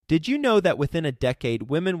Did you know that within a decade,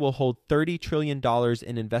 women will hold $30 trillion in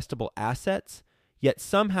investable assets? Yet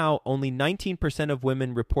somehow only 19% of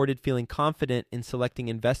women reported feeling confident in selecting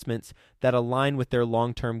investments that align with their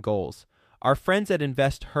long-term goals. Our friends at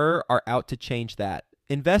InvestHer are out to change that.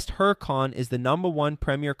 InvestHerCon is the #1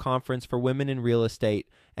 premier conference for women in real estate,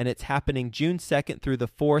 and it's happening June 2nd through the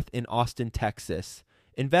 4th in Austin, Texas.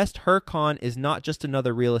 InvestHerCon is not just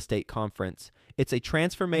another real estate conference. It's a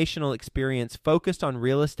transformational experience focused on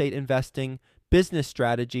real estate investing, business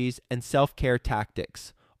strategies, and self-care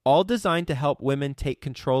tactics, all designed to help women take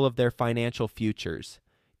control of their financial futures.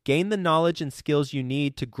 Gain the knowledge and skills you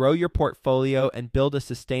need to grow your portfolio and build a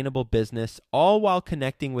sustainable business, all while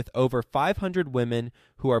connecting with over 500 women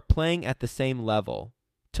who are playing at the same level.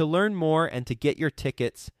 To learn more and to get your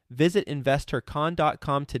tickets, visit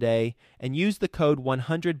investorcon.com today and use the code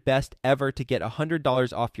 100BESTEVER to get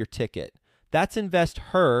 $100 off your ticket. That's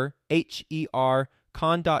InvestHer, H-E-R,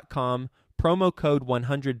 con.com, promo code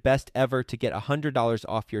 100BESTEVER to get $100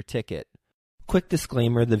 off your ticket. Quick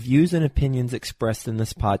disclaimer, the views and opinions expressed in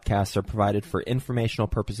this podcast are provided for informational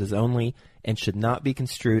purposes only and should not be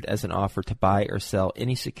construed as an offer to buy or sell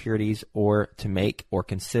any securities or to make or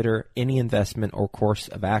consider any investment or course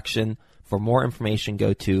of action. For more information,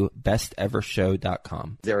 go to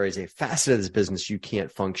bestevershow.com. There is a facet of this business you can't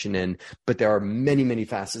function in, but there are many, many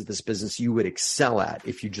facets of this business you would excel at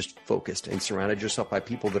if you just focused and surrounded yourself by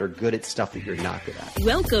people that are good at stuff that you're not good at.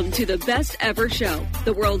 Welcome to the Best Ever Show,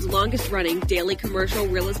 the world's longest running daily commercial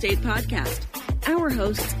real estate podcast. Our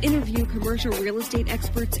hosts interview commercial real estate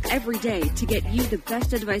experts every day to get you the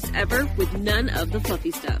best advice ever with none of the fluffy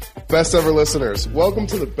stuff. Best ever listeners, welcome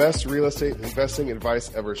to the Best Real Estate Investing Advice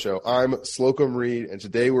Ever Show. I'm Slocum Reed, and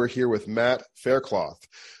today we're here with Matt Faircloth.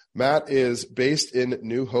 Matt is based in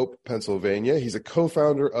New Hope, Pennsylvania. He's a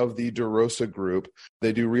co-founder of the DeRosa Group.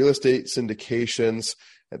 They do real estate syndications.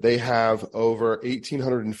 They have over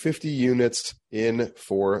 1,850 units in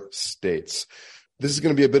 4 states. This is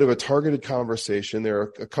going to be a bit of a targeted conversation. There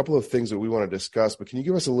are a couple of things that we want to discuss, but can you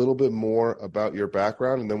give us a little bit more about your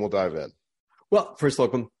background, and then we'll dive in? Well, first,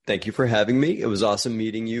 Slocum, thank you for having me. It was awesome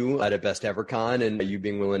meeting you at a Best Ever Con and you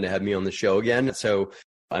being willing to have me on the show again. So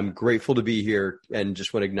I'm grateful to be here and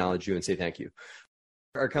just want to acknowledge you and say thank you.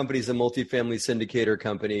 Our company is a multifamily syndicator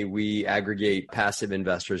company. We aggregate passive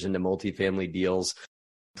investors into multifamily deals,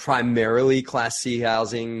 primarily Class C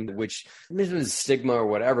housing, which is stigma or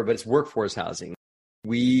whatever, but it's workforce housing.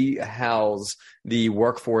 We house the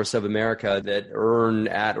workforce of America that earn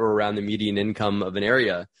at or around the median income of an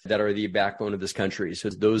area that are the backbone of this country. So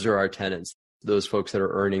those are our tenants, those folks that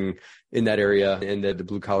are earning in that area and the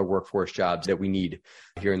blue-collar workforce jobs that we need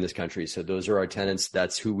here in this country. So those are our tenants.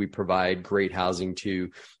 That's who we provide great housing to.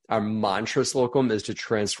 Our mantra, Slocum, is to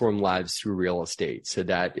transform lives through real estate. So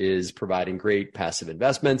that is providing great passive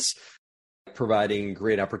investments, providing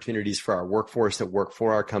great opportunities for our workforce that work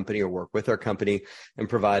for our company or work with our company, and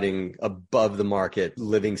providing above the market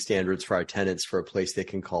living standards for our tenants for a place they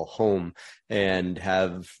can call home and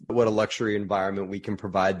have what a luxury environment we can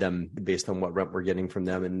provide them based on what rent we're getting from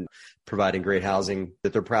them, and providing great housing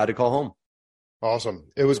that they're proud to call home. Awesome.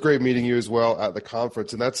 It was great meeting you as well at the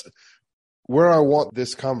conference. And that's where I want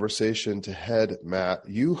this conversation to head, Matt.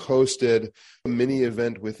 You hosted a mini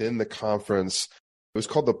event within the conference. It was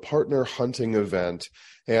called the Partner Hunting Event,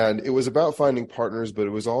 and it was about finding partners, but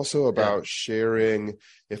it was also about sharing,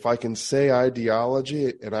 if I can say an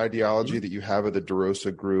ideology that you have at the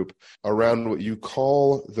DeRosa Group around what you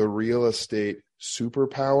call the real estate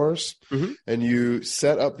superpowers. Mm-hmm. And you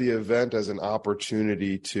set up the event as an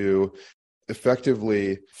opportunity to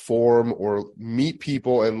effectively form or meet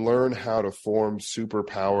people and learn how to form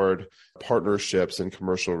superpowered partnerships in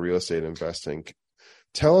commercial real estate investing.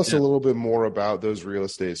 Tell us a little bit more about those real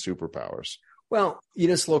estate superpowers. Well,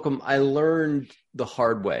 Slocum, I learned the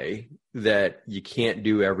hard way that you can't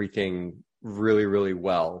do everything really, really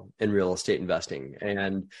well in real estate investing.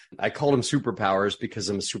 And I called them superpowers because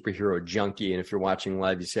I'm a superhero junkie. And if you're watching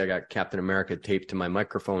live, you see I got Captain America taped to my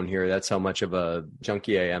microphone here. That's how much of a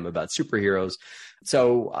junkie I am about superheroes.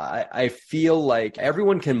 So I feel like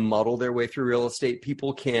everyone can muddle their way through real estate.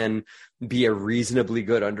 People can be a reasonably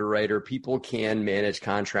good underwriter. People can manage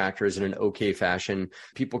contractors in an okay fashion.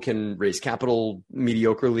 People can raise capital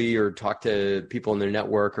mediocrely or talk to people in their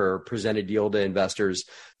network or present a deal to investors.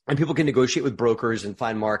 And people can negotiate with brokers and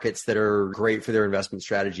find markets that are great for their investment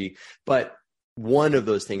strategy. But one of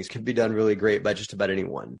those things can be done really great by just about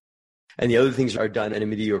anyone. And the other things are done at a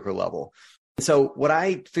mediocre level. So what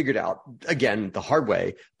I figured out, again, the hard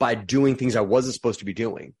way, by doing things I wasn't supposed to be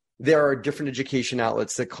doing, There are different education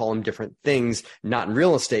outlets that call them different things, not in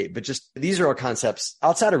real estate, but just these are all concepts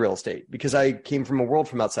outside of real estate, because I came from a world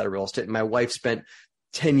from outside of real estate. And my wife spent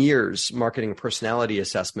 10 years marketing a personality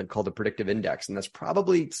assessment called the Predictive Index. And that's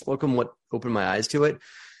probably, Slocum, what opened my eyes to it.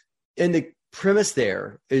 And the premise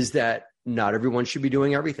there is that not everyone should be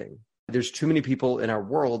doing everything. There's too many people in our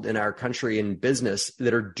world, in our country, in business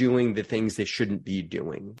that are doing the things they shouldn't be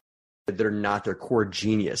doing, that are not their core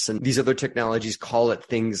genius. And these other technologies call it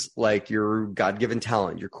things like your God-given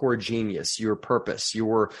talent, your core genius, your purpose,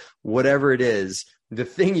 your whatever it is, the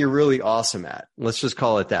thing you're really awesome at. Let's just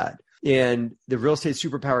call it that. And the real estate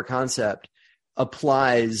superpower concept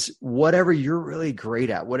applies whatever you're really great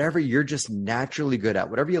at, whatever you're just naturally good at,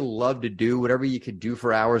 whatever you love to do, whatever you could do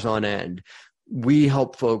for hours on end. We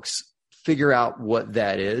help folks figure out what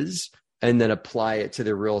that is and then apply it to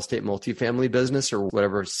their real estate multifamily business or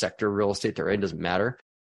whatever sector of real estate they're in, doesn't matter.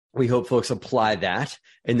 We hope folks apply that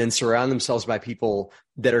and then surround themselves by people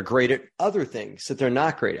that are great at other things that they're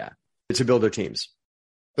not great at to build their teams.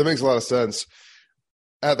 That makes a lot of sense.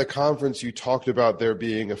 At the conference, you talked about there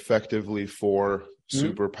being effectively 4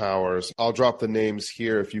 superpowers. I'll drop the names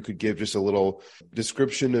here if you could give just a little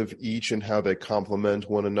description of each and how they complement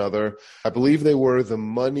one another. I believe they were the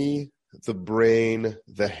money, the brain,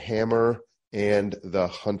 the hammer, and the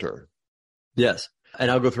hunter. Yes.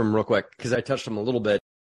 And I'll go through them real quick because I touched them a little bit.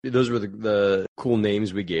 Those were the cool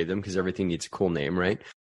names we gave them because everything needs a cool name, right?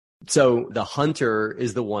 So the hunter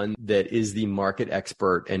is the one that is the market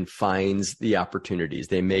expert and finds the opportunities.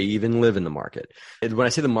 They may even live in the market. And when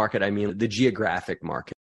I say the market, I mean the geographic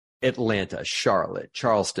market. Atlanta, Charlotte,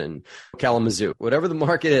 Charleston, Kalamazoo, whatever the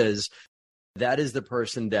market is, that is the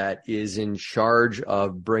person that is in charge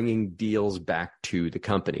of bringing deals back to the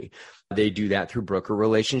company. They do that through broker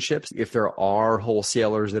relationships. If there are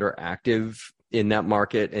wholesalers that are active in that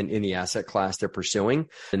market and in the asset class they're pursuing,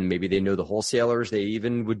 and maybe they know the wholesalers, they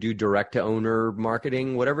even would do direct to owner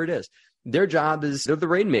marketing, whatever it is. Their job is they're the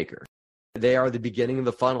rainmaker. They are the beginning of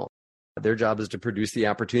the funnel. Their job is to produce the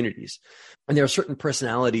opportunities. And there are certain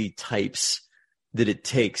personality types that it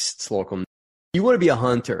takes, Slocum. You want to be a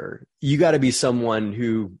hunter, you got to be someone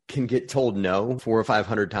who can get told no 400 or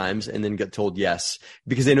 500 times and then get told yes,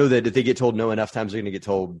 because they know that if they get told no enough times, they're going to get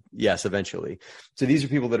told yes eventually. So these are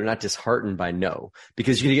people that are not disheartened by no,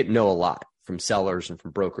 because you're going to get no a lot from sellers and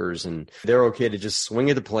from brokers, and they're okay to just swing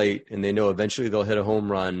at the plate, and they know eventually they'll hit a home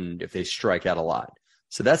run if they strike out a lot.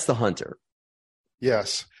 So that's the hunter.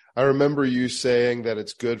 Yes. I remember you saying that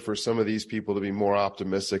it's good for some of these people to be more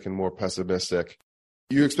optimistic and more pessimistic.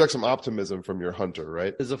 You expect some optimism from your hunter,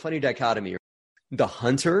 right? There's a funny dichotomy. The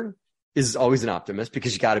hunter is always an optimist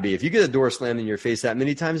because you got to be. If you get a door slammed in your face that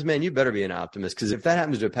many times, man, you better be an optimist, because if that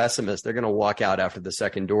happens to a pessimist, they're going to walk out after the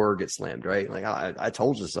second door gets slammed, right? Like, I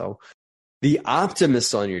told you so. The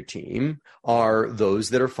optimists on your team are those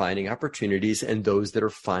that are finding opportunities and those that are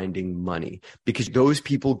finding money, because those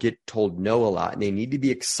people get told no a lot and they need to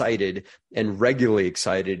be excited and regularly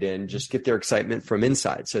excited and just get their excitement from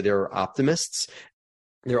inside. So they're optimists.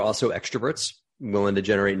 They're also extroverts, willing to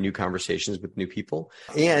generate new conversations with new people.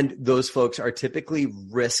 And those folks are typically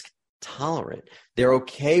risk tolerant. They're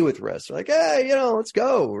okay with risk. They're like, hey, let's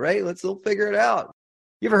go, right? We'll figure it out.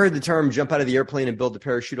 You ever heard the term jump out of the airplane and build the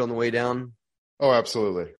parachute on the way down? Oh,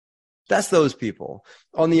 absolutely. That's those people.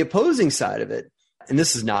 On the opposing side of it, and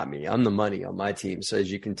this is not me, I'm the money on my team. So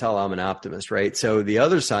as you can tell, I'm an optimist, right? So the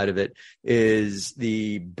other side of it is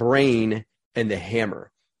the brain and the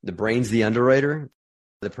hammer. The brain's the underwriter,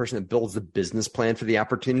 the person that builds the business plan for the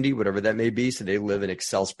opportunity, whatever that may be. So they live in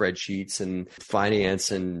Excel spreadsheets and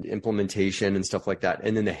finance and implementation and stuff like that.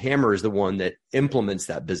 And then the hammer is the one that implements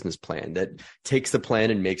that business plan, that takes the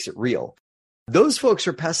plan and makes it real. Those folks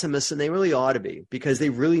are pessimists, and they really ought to be, because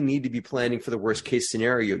they really need to be planning for the worst case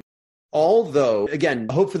scenario. Although, again,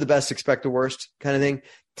 hope for the best, expect the worst kind of thing.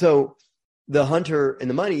 So the hunter and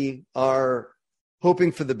the money are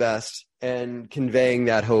hoping for the best and conveying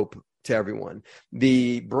that hope to everyone.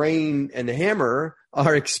 The brain and the hammer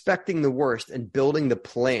are expecting the worst and building the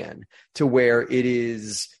plan to where it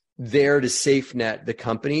is there to safe net the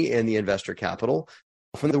company and the investor capital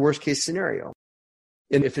from the worst case scenario.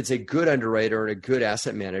 And if it's a good underwriter and a good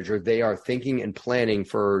asset manager, they are thinking and planning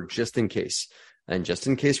for just in case. And just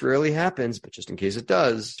in case rarely happens, but just in case it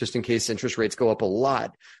does, just in case interest rates go up a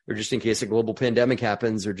lot, or just in case a global pandemic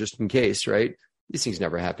happens, or just in case, right? These things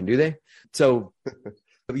never happen, do they? So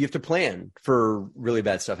you have to plan for really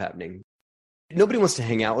bad stuff happening. Nobody wants to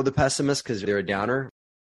hang out with a pessimist because they're a downer,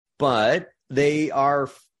 but they are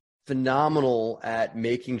phenomenal at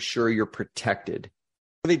making sure you're protected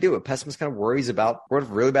they do. A pessimist kind of worries about what if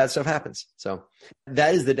really bad stuff happens. So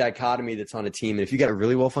that is the dichotomy that's on a team. And if you got a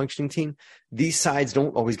really well-functioning team, these sides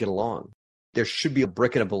don't always get along. There should be a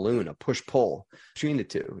brick and a balloon, a push-pull between the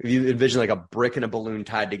two. If you envision like a brick and a balloon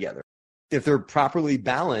tied together, if they're properly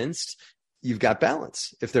balanced, you've got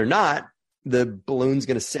balance. If they're not, the balloon's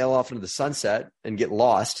going to sail off into the sunset and get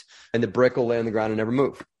lost, and the brick will lay on the ground and never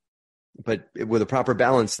move. But with a proper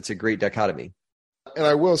balance, it's a great dichotomy. And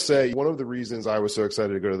I will say, one of the reasons I was so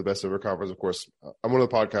excited to go to the Best Ever Conference, of course, I'm one of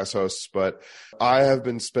the podcast hosts, but I have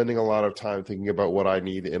been spending a lot of time thinking about what I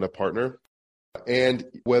need in a partner and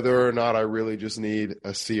whether or not I really just need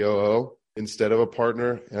a COO instead of a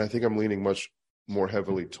partner. And I think I'm leaning much more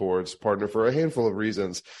heavily towards partner for a handful of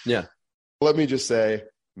reasons. Yeah. Let me just say,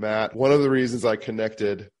 Matt, one of the reasons I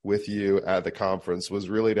connected with you at the conference was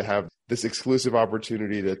really to have this exclusive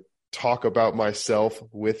opportunity to talk about myself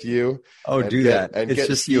with you. Oh, do that. And it's get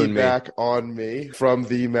just you and me. feedback on me from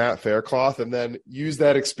the Matt Faircloth, and then use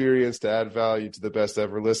that experience to add value to the Best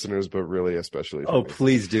Ever listeners, but really especially for me.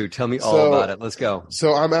 Please do. Tell me all about it. Let's go.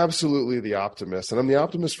 So I'm absolutely the optimist, and I'm the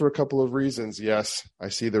optimist for a couple of reasons. Yes, I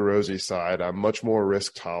see the rosy side. I'm much more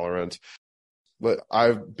risk tolerant. But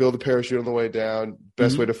I've built a parachute on the way down.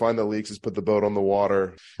 Best way to find the leaks is put the boat on the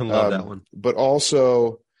water. I love that one. But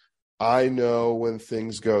also, I know when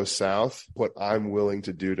things go south, what I'm willing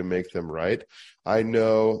to do to make them right. I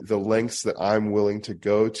know the lengths that I'm willing to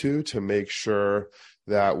go to make sure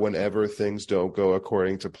that whenever things don't go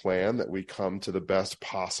according to plan, that we come to the best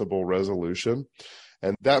possible resolution.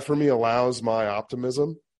 And that for me allows my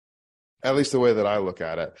optimism, at least the way that I look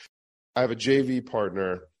at it. I have a JV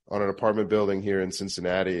partner on an apartment building here in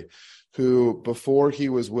Cincinnati who, before he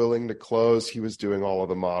was willing to close, he was doing all of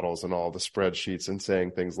the models and all the spreadsheets and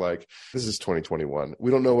saying things like, this is 2021.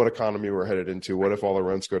 We don't know what economy we're headed into. What if all the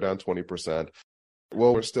rents go down 20%?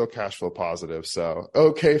 Well, we're still cash flow positive. So,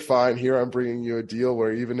 okay, fine. Here I'm bringing you a deal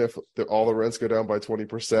where even if all the rents go down by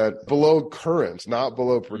 20% below current, not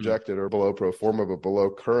below projected or below pro forma, but below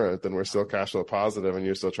current, then we're still cash flow positive and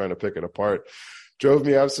you're still trying to pick it apart. Drove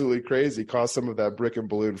me absolutely crazy, caused some of that brick and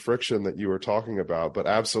balloon friction that you were talking about. But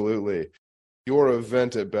absolutely, your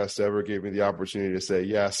event at Best Ever gave me the opportunity to say,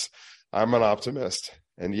 yes, I'm an optimist.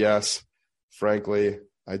 And yes, frankly,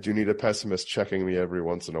 I do need a pessimist checking me every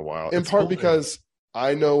once in a while. In part because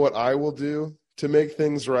I know what I will do to make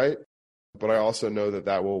things right, but I also know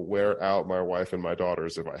that will wear out my wife and my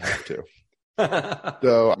daughters if I have to.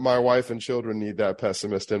 So my wife and children need that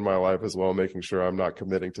pessimist in my life as well, making sure I'm not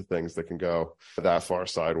committing to things that can go that far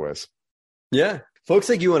sideways. Yeah. Folks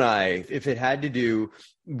like you and I, if it had to do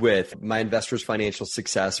with my investors' financial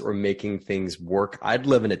success or making things work, I'd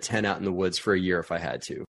live in a tent out in the woods for a year if I had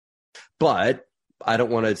to. But I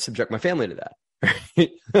don't want to subject my family to that.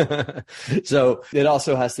 So it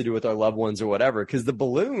also has to do with our loved ones or whatever, because the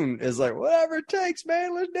balloon is like, whatever it takes,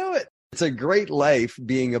 man, let's do it. It's a great life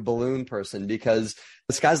being a balloon person because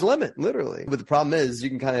the sky's the limit, literally. But the problem is you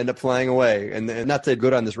can kind of end up flying away. And not to go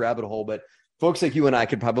down this rabbit hole, but folks like you and I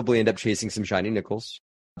could probably end up chasing some shiny nickels.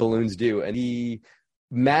 Balloons do. And the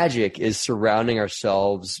magic is surrounding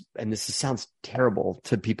ourselves, and this sounds terrible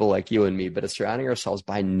to people like you and me, but it's surrounding ourselves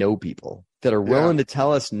by no people that are willing to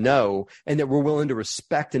tell us no, and that we're willing to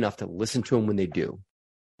respect enough to listen to them when they do.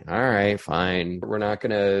 All right, fine. We're not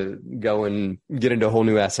going to go and get into a whole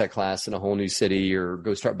new asset class in a whole new city or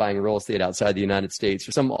go start buying real estate outside the United States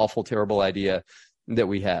or some awful, terrible idea that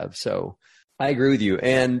we have. So I agree with you.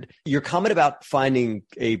 And your comment about finding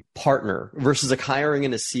a partner versus like hiring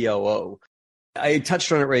in a COO, I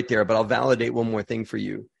touched on it right there, but I'll validate one more thing for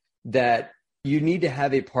you, that you need to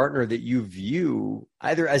have a partner that you view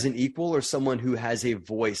either as an equal or someone who has a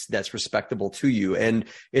voice that's respectable to you. And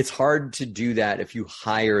it's hard to do that if you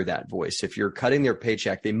hire that voice. If you're cutting their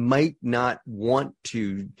paycheck, they might not want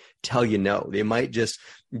to tell you no. They might just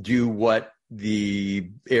do what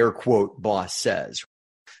the air quote boss says.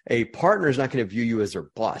 A partner is not going to view you as their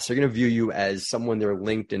boss. They're going to view you as someone they're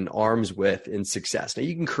linked in arms with in success. Now,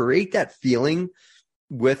 you can create that feeling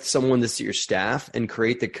with someone that's your staff and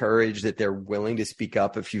create the courage that they're willing to speak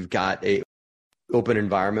up if you've got a open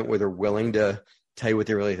environment where they're willing to tell you what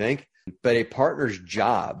they really think. But a partner's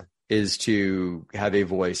job is to have a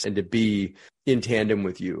voice and to be in tandem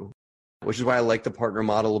with you, which is why I like the partner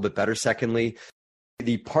model a little bit better. Secondly,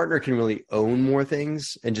 the partner can really own more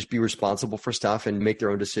things and just be responsible for stuff and make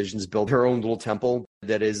their own decisions, build their own little temple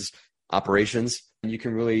that is operations. And you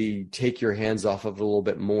can really take your hands off of it a little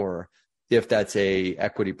bit more if that's a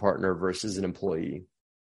equity partner versus an employee.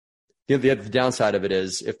 The downside of it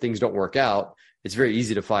is if things don't work out, it's very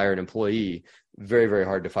easy to fire an employee, very, very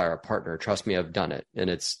hard to fire a partner. Trust me, I've done it, and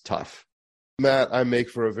it's tough. Matt, I make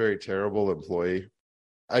for a very terrible employee.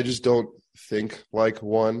 I just don't think like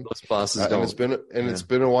one. Most bosses don't. It's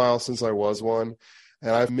been a while since I was one,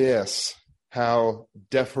 and I miss how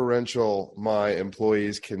deferential my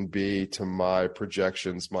employees can be to my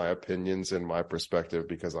projections, my opinions, and my perspective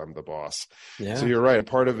because I'm the boss. Yeah. So you're right.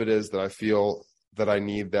 Part of it is that I feel that I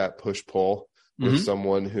need that push-pull with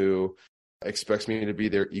someone who expects me to be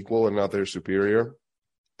their equal and not their superior.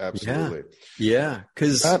 Absolutely. Yeah,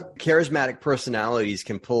 because charismatic personalities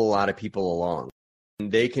can pull a lot of people along.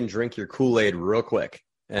 They can drink your Kool-Aid real quick.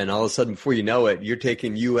 And all of a sudden, before you know it, you're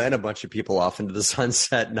taking you and a bunch of people off into the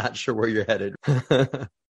sunset, not sure where you're headed.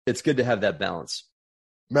 It's good to have that balance.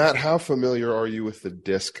 Matt, how familiar are you with the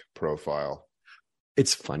DISC profile?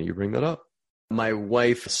 It's funny you bring that up. My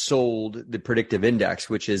wife sold the predictive index,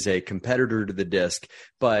 which is a competitor to the DISC,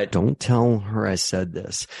 but don't tell her I said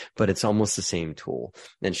this, but it's almost the same tool.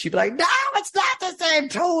 And she'd be like, no, it's not the same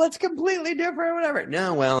tool. It's completely different, whatever.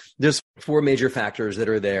 No, well, there's 4 major factors that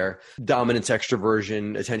are there: dominance,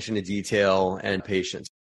 extroversion, attention to detail, and patience.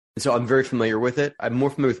 And so I'm very familiar with it. I'm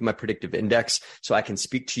more familiar with my predictive index, so I can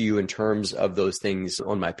speak to you in terms of those things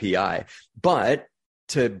on my PI. But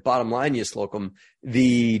to bottom line, yes, Slocum,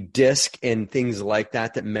 the DISC and things like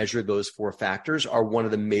that measure those 4 factors are one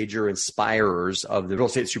of the major inspirers of the real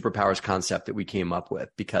estate superpowers concept that we came up with.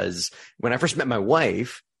 Because when I first met my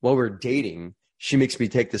wife, while we were dating, she makes me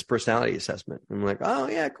take this personality assessment. I'm like, oh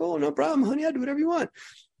yeah, cool, no problem, honey, I'll do whatever you want.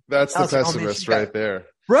 That's the pessimist right there.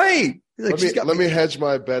 Right. Like, let me hedge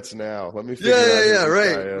my bets now. Let me figure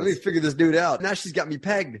Let me figure this dude out. Now she's got me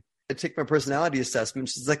pegged. I take my personality assessment.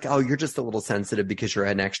 She's like, oh, you're just a little sensitive because you're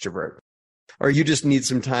an extrovert. Or you just need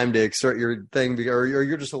some time to exert your thing, or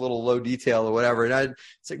you're just a little low detail or whatever. And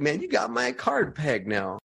it's like, man, you got my card pegged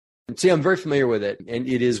now. And see, I'm very familiar with it. And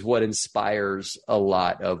it is what inspires a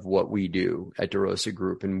lot of what we do at DeRosa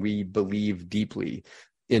Group. And we believe deeply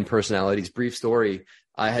in personalities. Brief story.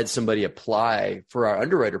 I had somebody apply for our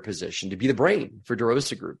underwriter position to be the brain for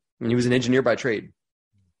DeRosa Group. And he was an engineer by trade.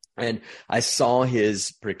 And I saw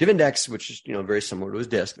his predictive index, which is, very similar to his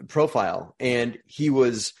DISC profile. And he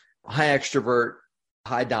was high extrovert,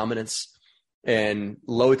 high dominance, and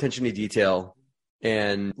low attention to detail,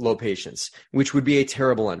 and low patience, which would be a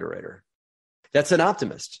terrible underwriter. That's an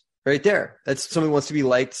optimist right there. That's somebody who wants to be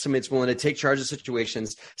liked, somebody that's willing to take charge of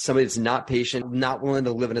situations, somebody that's not patient, not willing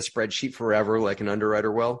to live in a spreadsheet forever like an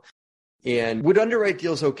underwriter will. And would underwrite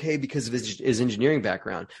deals okay because of his engineering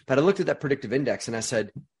background. But I looked at that predictive index and I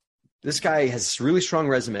said, this guy has a really strong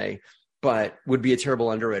resume, but would be a terrible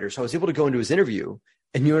underwriter. So I was able to go into his interview.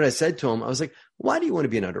 And you know what I said to him? I was like, why do you want to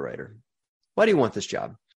be an underwriter? Why do you want this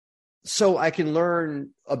job? So I can learn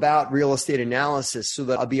about real estate analysis so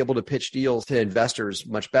that I'll be able to pitch deals to investors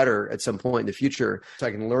much better at some point in the future. So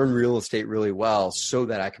I can learn real estate really well so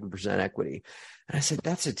that I can present equity. And I said,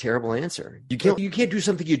 that's a terrible answer. You can't do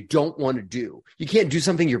something you don't want to do. You can't do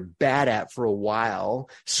something you're bad at for a while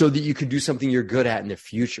so that you can do something you're good at in the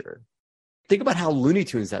future. Think about how Looney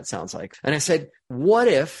Tunes that sounds like. And I said, what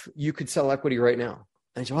if you could sell equity right now?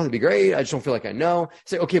 And I said, oh, that'd be great. I just don't feel like I know. I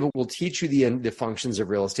said, okay, but we'll teach you the functions of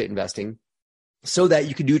real estate investing so that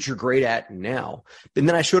you can do what you're great at now. And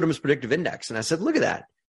then I showed him his predictive index. And I said, look at that.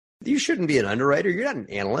 You shouldn't be an underwriter. You're not an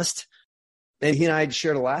analyst. And he and I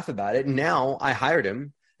shared a laugh about it. And now I hired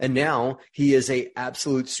him. And now he is a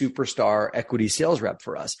absolute superstar equity sales rep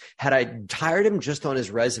for us. Had I hired him just on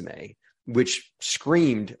his resume, which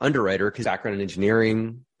screamed underwriter, because background in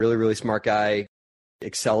engineering, really, really smart guy,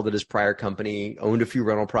 excelled at his prior company, owned a few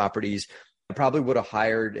rental properties, I probably would have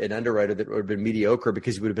hired an underwriter that would have been mediocre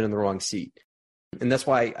because he would have been in the wrong seat. And that's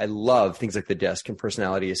why I love things like the DISC and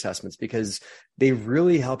personality assessments, because they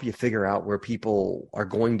really help you figure out where people are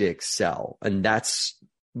going to excel. And that's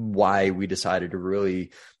why we decided to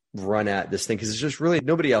really run at this thing, because there's just really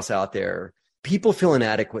nobody else out there. People feel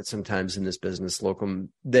inadequate sometimes in this business, Locum,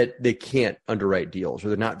 that they can't underwrite deals or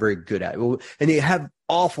they're not very good at it. And they have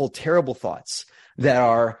awful, terrible thoughts that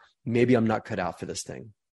are, maybe I'm not cut out for this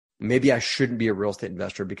thing. Maybe I shouldn't be a real estate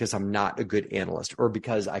investor because I'm not a good analyst, or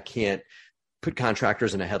because I can't put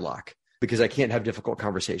contractors in a headlock, because I can't have difficult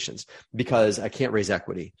conversations, because I can't raise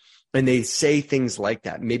equity. And they say things like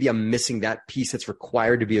that. Maybe I'm missing that piece that's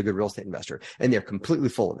required to be a good real estate investor. And they're completely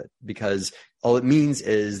full of it, because all it means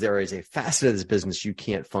is there is a facet of this business you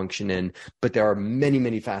can't function in, but there are many,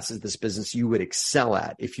 many facets of this business you would excel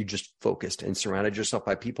at if you just focused and surrounded yourself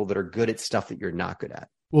by people that are good at stuff that you're not good at.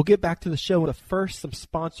 We'll get back to the show, but first, some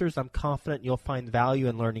sponsors I'm confident you'll find value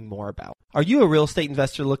in learning more about. Are you a real estate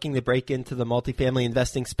investor looking to break into the multifamily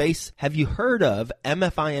investing space? Have you heard of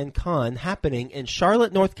MFIN Con happening in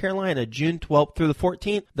Charlotte, North Carolina, June 12th through the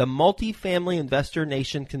 14th? The Multifamily Investor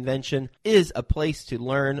Nation Convention is a place to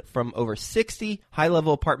learn from over 60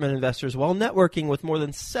 high-level apartment investors while networking with more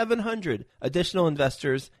than 700 additional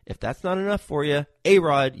investors. If that's not enough for you,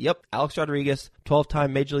 A-Rod, Alex Rodriguez,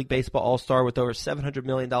 12-time Major League Baseball All-Star with over $700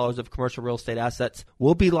 million of commercial real estate assets,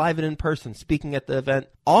 will be live and in person speaking at the event.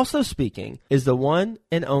 Also speaking is the one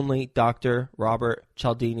and only Dr. Robert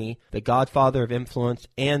Cialdini, the godfather of influence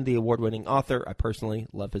and the award-winning author. I personally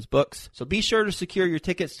love his books. So be sure to secure your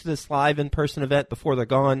tickets to this live in-person event before they're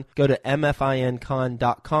gone. Go to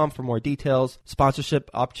mfincon.com for more details.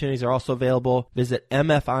 Sponsorship opportunities are also available. Visit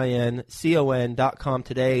mfincon.com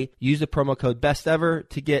today. Use the promo code BESTEVER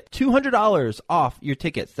to get $200 off your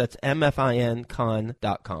tickets. That's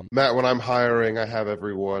mfincon.com. Matt, when I'm hiring, I have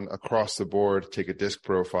everyone across the board take a DISC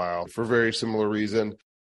profile for a very similar reason.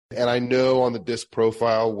 And I know on the DISC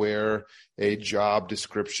profile where a job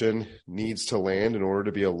description needs to land in order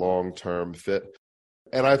to be a long-term fit.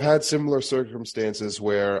 And I've had similar circumstances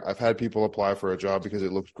where I've had people apply for a job because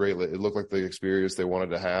it looked great. It looked like the experience they wanted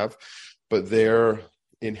to have, but their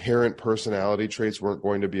inherent personality traits weren't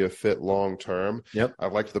going to be a fit long-term. Yep. I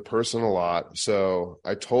liked the person a lot. So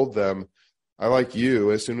I told them, I like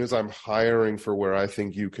you. As soon as I'm hiring for where I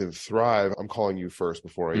think you can thrive, I'm calling you first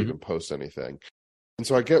before I even post anything. And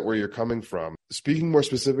so I get where you're coming from. Speaking more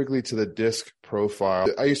specifically to the DISC profile,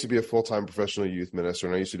 I used to be a full-time professional youth minister,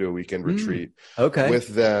 and I used to do a weekend retreat with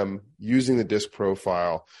them using the DISC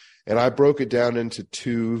profile. And I broke it down into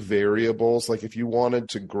two variables. Like if you wanted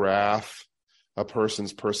to graph a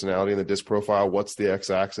person's personality in the DISC profile, what's the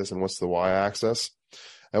x-axis and what's the y-axis?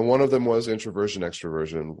 And one of them was introversion,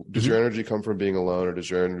 extroversion. Does your energy come from being alone, or does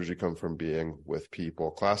your energy come from being with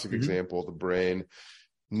people? Classic example, the brain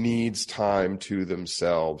needs time to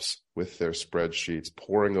themselves with their spreadsheets,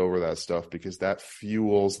 poring over that stuff, because that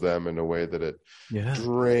fuels them in a way that it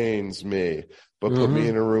drains me. But put me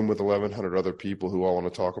in a room with 1,100 other people who all want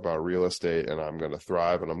to talk about real estate, and I'm going to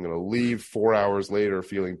thrive, and I'm going to leave 4 hours later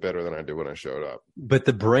feeling better than I did when I showed up. But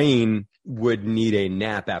the brain would need a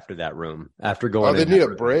nap after that room, after going. They'd need a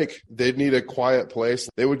break. They'd need a quiet place.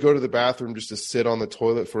 They would go to the bathroom just to sit on the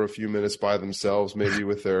toilet for a few minutes by themselves, maybe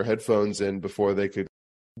with their headphones in, before they could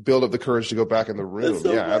build up the courage to go back in the room. So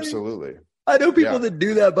funny. Absolutely. I know people that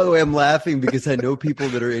do that. By the way, I'm laughing because I know people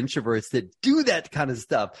that are introverts that do that kind of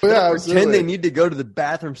stuff. Pretend they need to go to the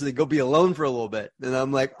bathroom so they go be alone for a little bit. And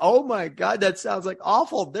I'm like, oh my God, that sounds like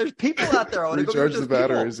awful. There's people out there. I want to recharge the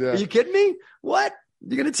batteries. Are you kidding me? What?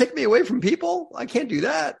 You're going to take me away from people? I can't do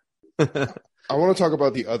that. I want to talk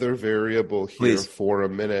about the other variable here for a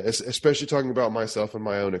minute, especially talking about myself and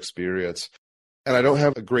my own experience. And I don't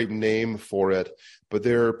have a great name for it, but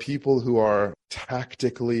there are people who are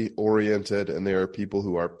tactically oriented and there are people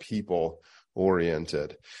who are people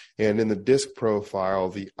oriented. And in the DISC profile,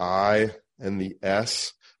 the I and the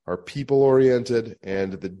S are people oriented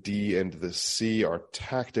and the D and the C are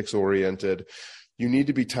tactics oriented. You need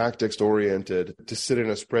to be tactics oriented to sit in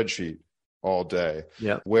a spreadsheet all day.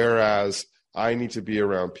 Whereas I need to be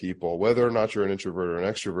around people. Whether or not you're an introvert or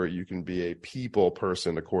an extrovert, you can be a people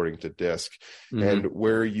person according to DISC. And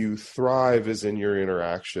where you thrive is in your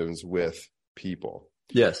interactions with people.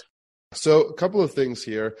 Yes. So a couple of things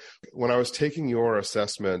here. When I was taking your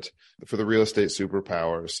assessment for the Real Estate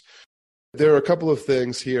Superpowers, there are a couple of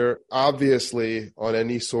things here. Obviously, on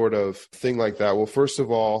any sort of thing like that, well, first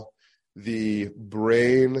of all, the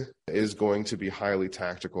brain is going to be highly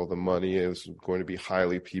tactical. The money is going to be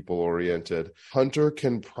highly people-oriented. Hunter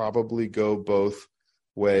can probably go both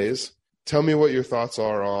ways. Tell me what your thoughts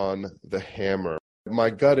are on the hammer. My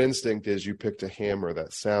gut instinct is you picked a hammer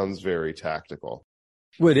that sounds very tactical.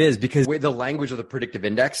 Well, it is, because the language of the predictive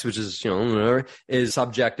index, which is, is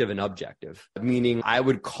subjective and objective, meaning I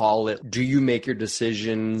would call it, do you make your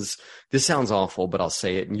decisions? This sounds awful, but I'll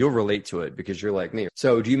say it and you'll relate to it because you're like me.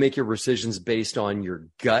 So do you make your decisions based on your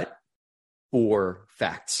gut or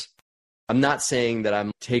facts? I'm not saying that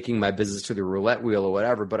I'm taking my business to the roulette wheel or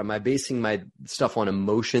whatever, but am I basing my stuff on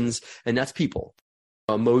emotions? And that's people.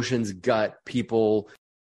 Emotions, gut, people,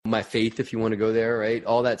 my faith, if you want to go there, right?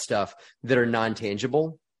 All that stuff that are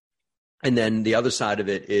non-tangible. And then the other side of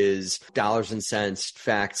it is dollars and cents,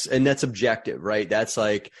 facts. And that's objective, right? That's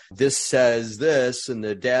like, this says this and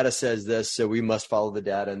the data says this, so we must follow the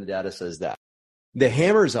data and the data says that. The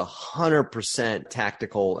hammer is 100%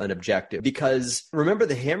 tactical and objective, because remember,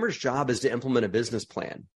 the hammer's job is to implement a business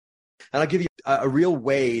plan. And I'll give you a real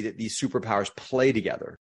way that these superpowers play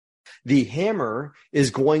together. The hammer is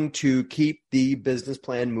going to keep the business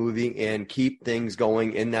plan moving and keep things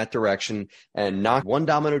going in that direction and knock one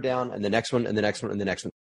domino down and the next one and the next one and the next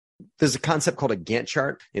one. There's a concept called a Gantt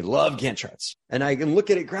chart. I love Gantt charts. And I can look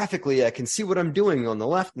at it graphically. I can see what I'm doing on the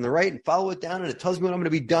left and the right and follow it down, and it tells me when I'm going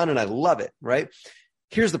to be done, and I love it, right?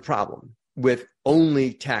 Here's the problem with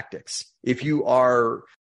only tactics. If you are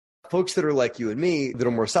folks that are like you and me, that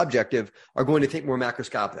are more subjective, are going to think more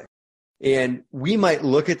macroscopic. And we might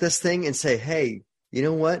look at this thing and say, hey, you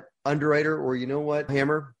know what, underwriter, or you know what,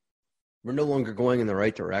 hammer, we're no longer going in the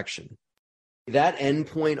right direction. That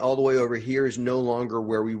endpoint all the way over here is no longer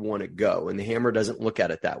where we want to go. And the hammer doesn't look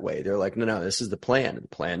at it that way. They're like, no, this is the plan. The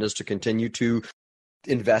plan is to continue to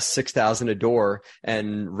invest $6,000 a door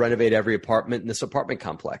and renovate every apartment in this apartment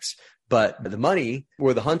complex. But the money,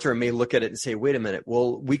 or the hunter may look at it and say, wait a minute,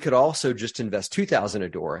 well, we could also just invest $2,000 a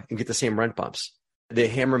door and get the same rent bumps. The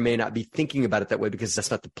hammer may not be thinking about it that way because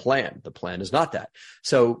that's not the plan. The plan is not that.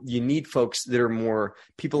 So you need folks that are more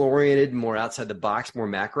people-oriented, more outside the box, more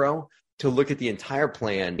macro, to look at the entire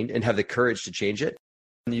plan and have the courage to change it.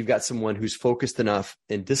 And you've got someone who's focused enough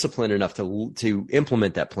and disciplined enough to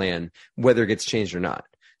implement that plan, whether it gets changed or not.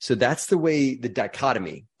 So that's the way, the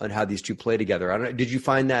dichotomy on how these two play together. I don't know, did you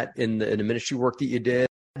find that in the ministry work that you did?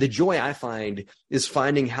 The joy I find is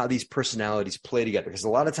finding how these personalities play together, because a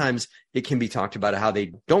lot of times it can be talked about how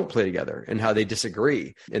they don't play together and how they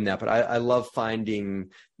disagree in that. But I love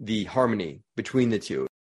finding the harmony between the two.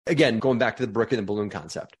 Again, going back to the brick and the balloon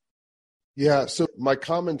concept. Yeah. So my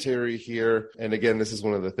commentary here, and again, this is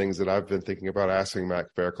one of the things that I've been thinking about asking Matt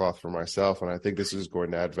Faircloth for myself, and I think this is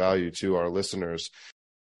going to add value to our listeners.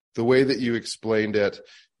 The way that you explained it,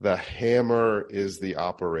 the hammer is the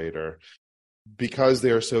operator, because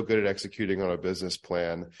they are so good at executing on a business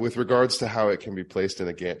plan with regards to how it can be placed in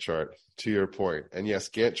a Gantt chart, to your point. And yes,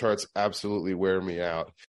 Gantt charts absolutely wear me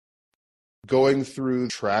out. Going through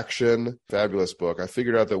Traction, fabulous book, I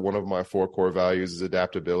figured out that one of my 4 core values is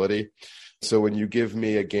adaptability. So when you give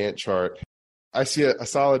me a Gantt chart, I see a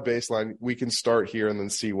solid baseline. We can start here and then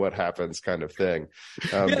see what happens, kind of thing.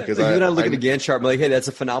 Because I look at the Gantt chart, I'm like, hey, that's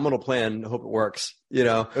a phenomenal plan. I hope it works. You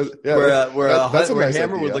know, yeah, where a hammer idea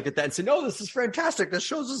would look at that and say, no, this is fantastic. This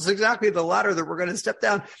shows us exactly the ladder that we're going to step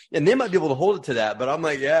down. And they might be able to hold it to that. But I'm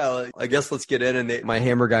like, yeah, I guess let's get in. And my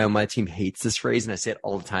hammer guy on my team hates this phrase, and I say it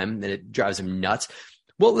all the time, and it drives him nuts.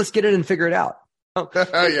 Well, let's get in and figure it out.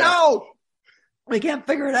 No. We can't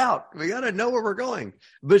figure it out. We got to know where we're going.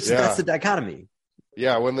 But that's the dichotomy.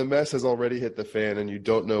 Yeah, when the mess has already hit the fan and you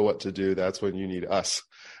don't know what to do, that's when you need us,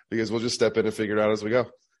 because we'll just step in and figure it out as we go.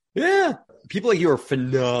 Yeah. People like you are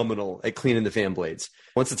phenomenal at cleaning the fan blades.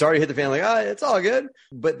 Once it's already hit the fan, like, it's all good.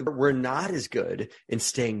 But we're not as good in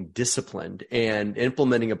staying disciplined and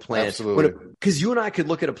implementing a plan. Absolutely. Because you and I could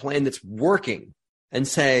look at a plan that's working and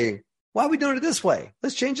say, why are we doing it this way?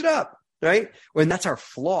 Let's change it up, right? When that's our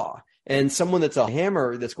flaw. And someone that's a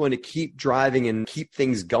hammer that's going to keep driving and keep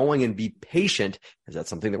things going and be patient, because that's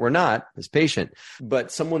something that we're not, is patient.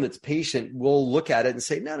 But someone that's patient will look at it and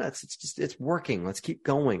say, no, it's working. Let's keep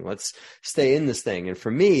going. Let's stay in this thing. And for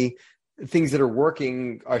me, things that are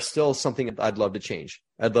working are still something I'd love to change.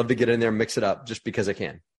 I'd love to get in there and mix it up just because I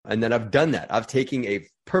can. And then I've done that. I've taken a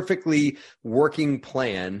perfectly working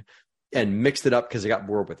plan and mixed it up because I got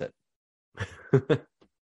bored with it.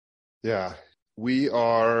 Yeah. We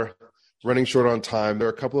are running short on time. There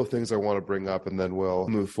are a couple of things I want to bring up, and then we'll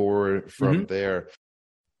move forward from there.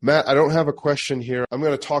 Matt, I don't have a question here. I'm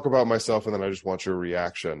going to talk about myself, and then I just want your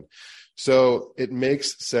reaction. So it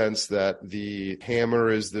makes sense that the hammer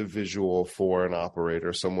is the visual for an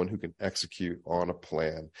operator, someone who can execute on a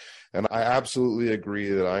plan. And I absolutely agree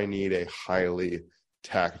that I need a highly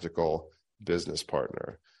tactical business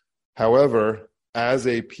partner. However, as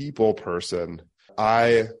a people person,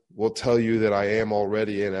 I will tell you that I am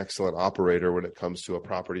already an excellent operator when it comes to a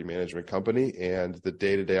property management company and the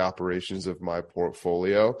day-to-day operations of my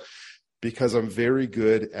portfolio, because I'm very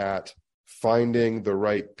good at finding the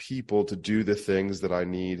right people to do the things that I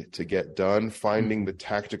need to get done, finding the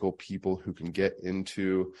tactical people who can get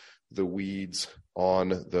into the weeds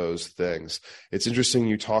on those things. It's interesting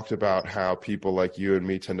you talked about how people like you and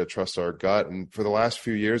me tend to trust our gut. And for the last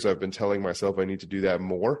few years, I've been telling myself I need to do that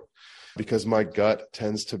more, because my gut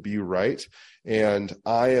tends to be right. And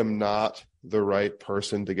I am not the right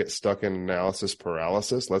person to get stuck in analysis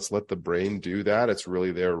paralysis. Let's let the brain do that. It's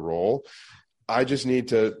really their role. I just need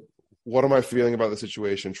to, what am I feeling about the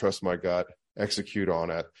situation? Trust my gut, execute on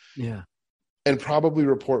it. Yeah. And probably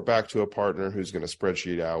report back to a partner who's going to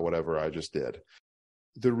spreadsheet out whatever I just did.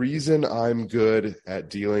 The reason I'm good at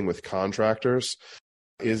dealing with contractors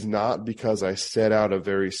is not because I set out a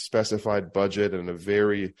very specified budget and a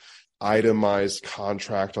very itemized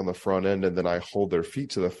contract on the front end and then I hold their feet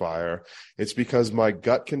to the fire. It's because my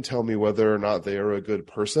gut can tell me whether or not they are a good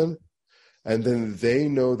person. And then they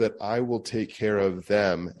know that I will take care of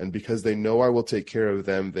them. And because they know I will take care of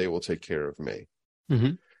them, they will take care of me.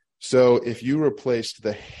 Mm-hmm. So if you replaced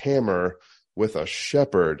the hammer with a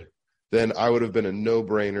shepherd, then I would have been a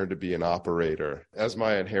no-brainer to be an operator as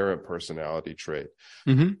my inherent personality trait.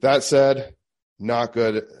 Mm-hmm. That said, not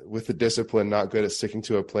good with the discipline, not good at sticking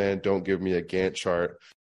to a plan. Don't give me a Gantt chart.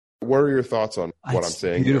 What are your thoughts on what I'm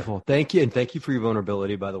saying? Beautiful. Here? Thank you. And thank you for your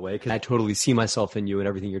vulnerability, by the way, because I totally see myself in you and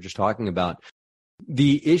everything you're just talking about.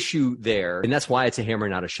 The issue there, and that's why it's a hammer,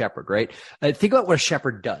 not a shepherd, right? Think about what a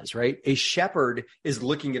shepherd does, right? A shepherd is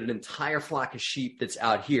looking at an entire flock of sheep that's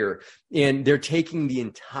out here, and they're taking the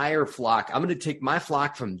entire flock. I'm going to take my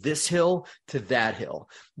flock from this hill to that hill.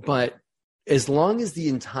 But as long as the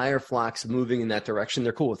entire flock's moving in that direction,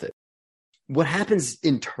 they're cool with it. What happens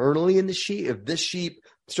internally in the sheep, if this sheep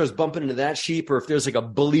starts bumping into that sheep, or if there's like a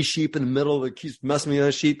bully sheep in the middle that keeps messing with the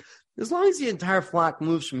other sheep, as long as the entire flock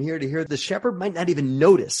moves from here to here, the shepherd might not even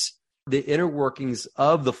notice the inner workings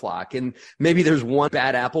of the flock. And maybe there's one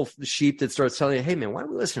bad apple sheep that starts telling you, hey, man, why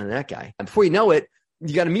don't we listen to that guy? And before you know it,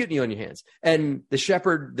 you got a mutiny on your hands. And the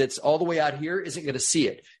shepherd that's all the way out here isn't going to see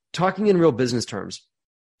it. Talking in real business terms,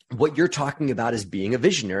 what you're talking about is being a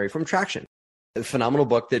visionary from Traction. A phenomenal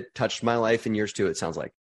book that touched my life and yours too, it sounds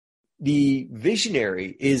like. The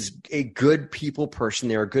visionary is a good people person.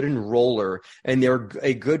 They're a good enroller, and they're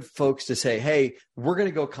a good folks to say, hey, we're going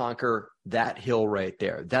to go conquer that hill right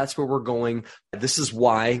there. That's where we're going. This is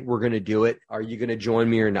why we're going to do it. Are you going to join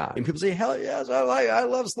me or not? And people say, hell yes, I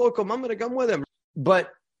love Slocum. I'm going to come with him. But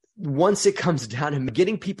once it comes down to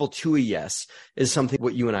getting people to a yes is something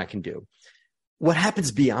what you and I can do. What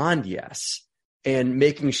happens beyond yes? And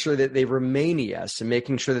making sure that they remain a yes, and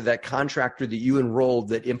making sure that that contractor that you enrolled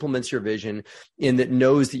that implements your vision and that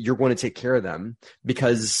knows that you're going to take care of them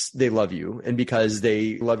because they love you and because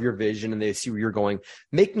they love your vision and they see where you're going,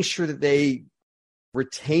 making sure that they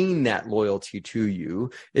retain that loyalty to you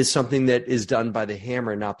is something that is done by the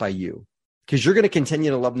hammer, not by you. Because you're going to continue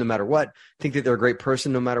to love them no matter what, think that they're a great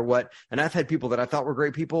person no matter what. And I've had people that I thought were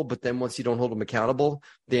great people, but then once you don't hold them accountable,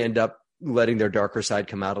 they end up letting their darker side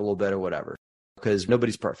come out a little bit or whatever. Because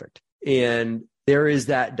nobody's perfect. And there is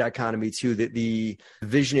that dichotomy too, that the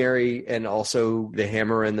visionary and also the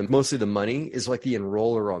hammer and mostly the money is like the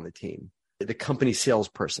enroller on the team, the company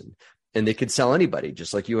salesperson. And they could sell anybody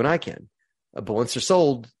just like you and I can. But once they're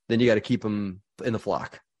sold, then you got to keep them in the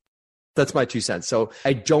flock. That's my 2 cents. So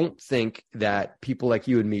I don't think that people like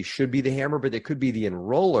you and me should be the hammer, but they could be the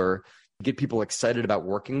enroller, get people excited about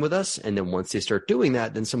working with us. And then once they start doing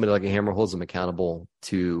that, then somebody like a hammer holds them accountable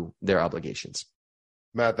to their obligations.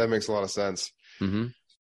 Matt, that makes a lot of sense. Mm-hmm.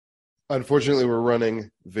 Unfortunately, we're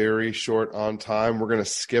running very short on time. We're going to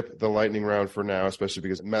skip the lightning round for now, especially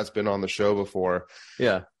because Matt's been on the show before.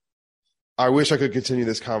 Yeah. I wish I could continue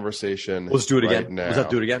this conversation. Let's do it right again. Now. Let's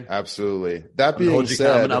do it again. Absolutely. That being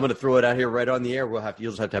said, I'm going to throw it out here right on the air.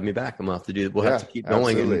 You'll just have to have me back. I'm going to have to do. We'll have to keep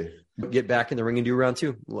going and get back in the ring and do round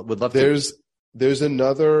 2. Would love to. There's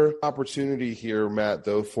another opportunity here, Matt,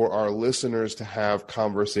 though, for our listeners to have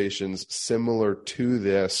conversations similar to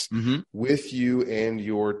this with you and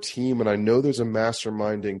your team. And I know there's a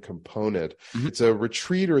masterminding component. It's a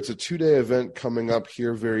retreat, or it's a 2-day event coming up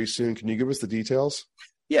here very soon. Can you give us the details?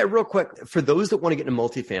 Yeah, real quick. For those that want to get into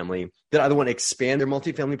multifamily, that either want to expand their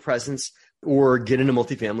multifamily presence or get into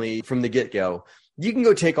multifamily from the get-go, you can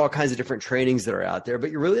go take all kinds of different trainings that are out there,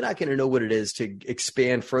 but you're really not going to know what it is to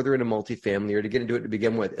expand further into multifamily or to get into it to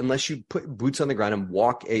begin with, unless you put boots on the ground and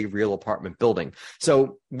walk a real apartment building.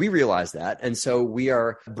 So we realize that. And so we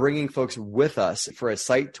are bringing folks with us for a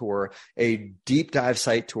site tour, a deep dive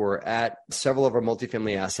site tour at several of our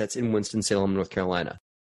multifamily assets in Winston-Salem, North Carolina.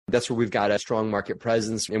 That's where we've got a strong market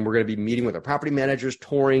presence, and we're going to be meeting with our property managers,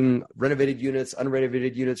 touring renovated units,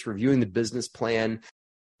 unrenovated units, reviewing the business plan,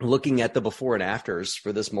 looking at the before and afters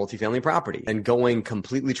for this multifamily property and going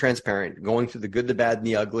completely transparent, going through the good, the bad, and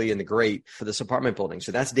the ugly and the great for this apartment building.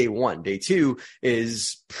 So that's day 1. Day 2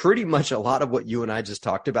 is pretty much a lot of what you and I just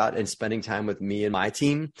talked about, and spending time with me and my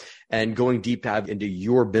team and going deep dive into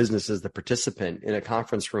your business as the participant in a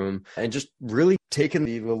conference room and just really taking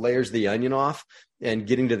the layers of the onion off and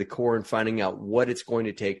getting to the core and finding out what it's going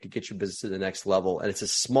to take to get your business to the next level. And it's a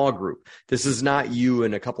small group. This is not you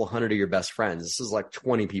and a couple hundred of your best friends. This is like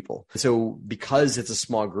 20 people. So because it's a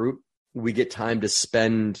small group, we get time to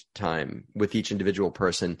spend time with each individual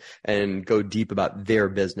person and go deep about their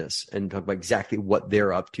business and talk about exactly what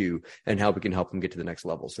they're up to and how we can help them get to the next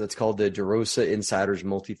level. So that's called the DeRosa Insiders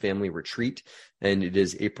Multifamily Retreat. And it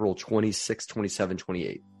is April 26, 27,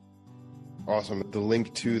 28. Awesome. The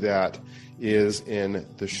link to that is in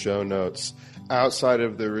the show notes. Outside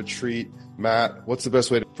of the retreat, Matt, what's the best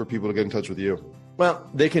way for people to get in touch with you? Well,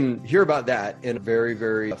 they can hear about that and very,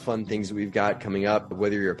 very fun things that we've got coming up.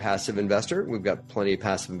 Whether you're a passive investor, we've got plenty of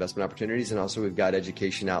passive investment opportunities. And also we've got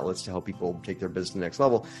education outlets to help people take their business to the next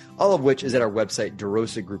level, all of which is at our website,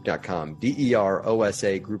 derosagroup.com,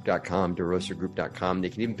 DEROSA group.com, derosagroup.com. They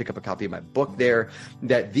can even pick up a copy of my book there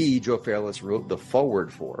that Joe Faircloth wrote the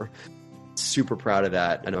foreword for. Super proud of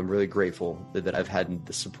that. And I'm really grateful that I've had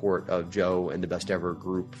the support of Joe and the Best Ever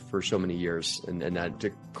group for so many years. And that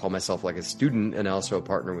to call myself like a student and also a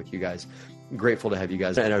partner with you guys. Grateful to have you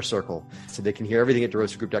guys in our circle. So they can hear everything at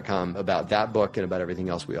derosagroup.com about that book and about everything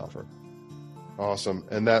else we offer. Awesome.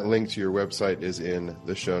 And that link to your website is in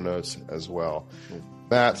the show notes as well.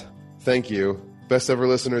 Matt, thank you. Best Ever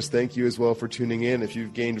listeners, thank you as well for tuning in. If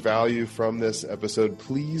you've gained value from this episode,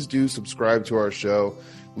 please do subscribe to our show.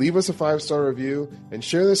 Leave us a 5-star review and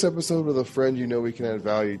share this episode with a friend you know we can add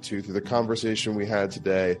value to through the conversation we had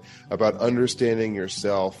today about understanding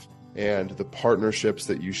yourself and the partnerships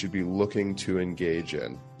that you should be looking to engage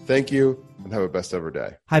in. Thank you and have a Best Ever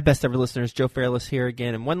day. Hi, Best Ever listeners. Joe Faircloth here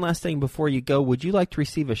again. And one last thing before you go, would you like to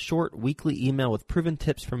receive a short weekly email with proven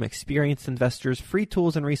tips from experienced investors, free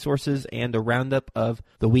tools and resources, and a roundup of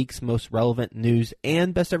the week's most relevant news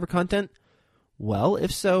and Best Ever content? Well,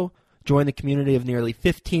 if so, join the community of nearly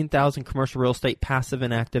 15,000 commercial real estate passive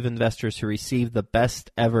and active investors who receive the Best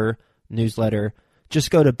Ever newsletter. Just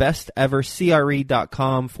go to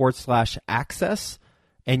bestevercre.com/access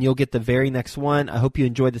and you'll get the very next one. I hope you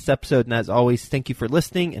enjoyed this episode. And as always, thank you for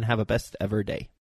listening and have a Best Ever day.